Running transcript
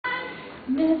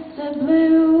Mr.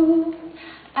 Blue,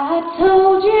 I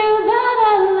told you that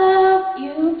I love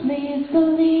you, please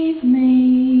believe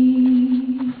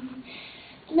me.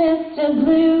 Mr.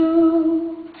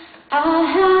 Blue, I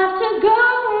have to go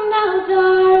now,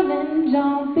 darling,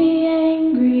 don't be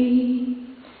angry.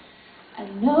 I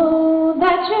know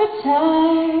that you're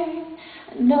tired,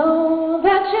 I know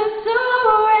that you're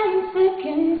sore and sick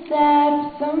and sad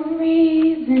for some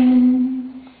reason.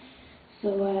 So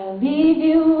I'll leave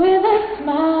you with a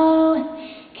smile,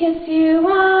 kiss you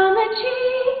on the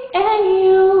cheek, and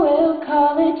you will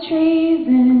call it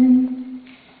treason.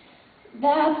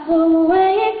 That's the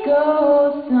way it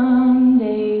goes some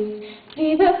days.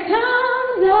 Fever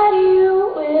comes at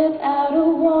you without a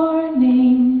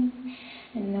warning,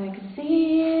 and I can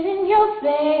see it in your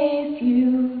face.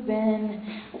 You've been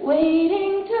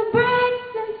waiting to break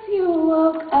since you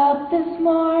woke up this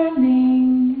morning.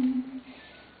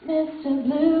 Mr.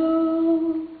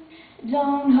 Blue,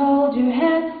 don't hold your head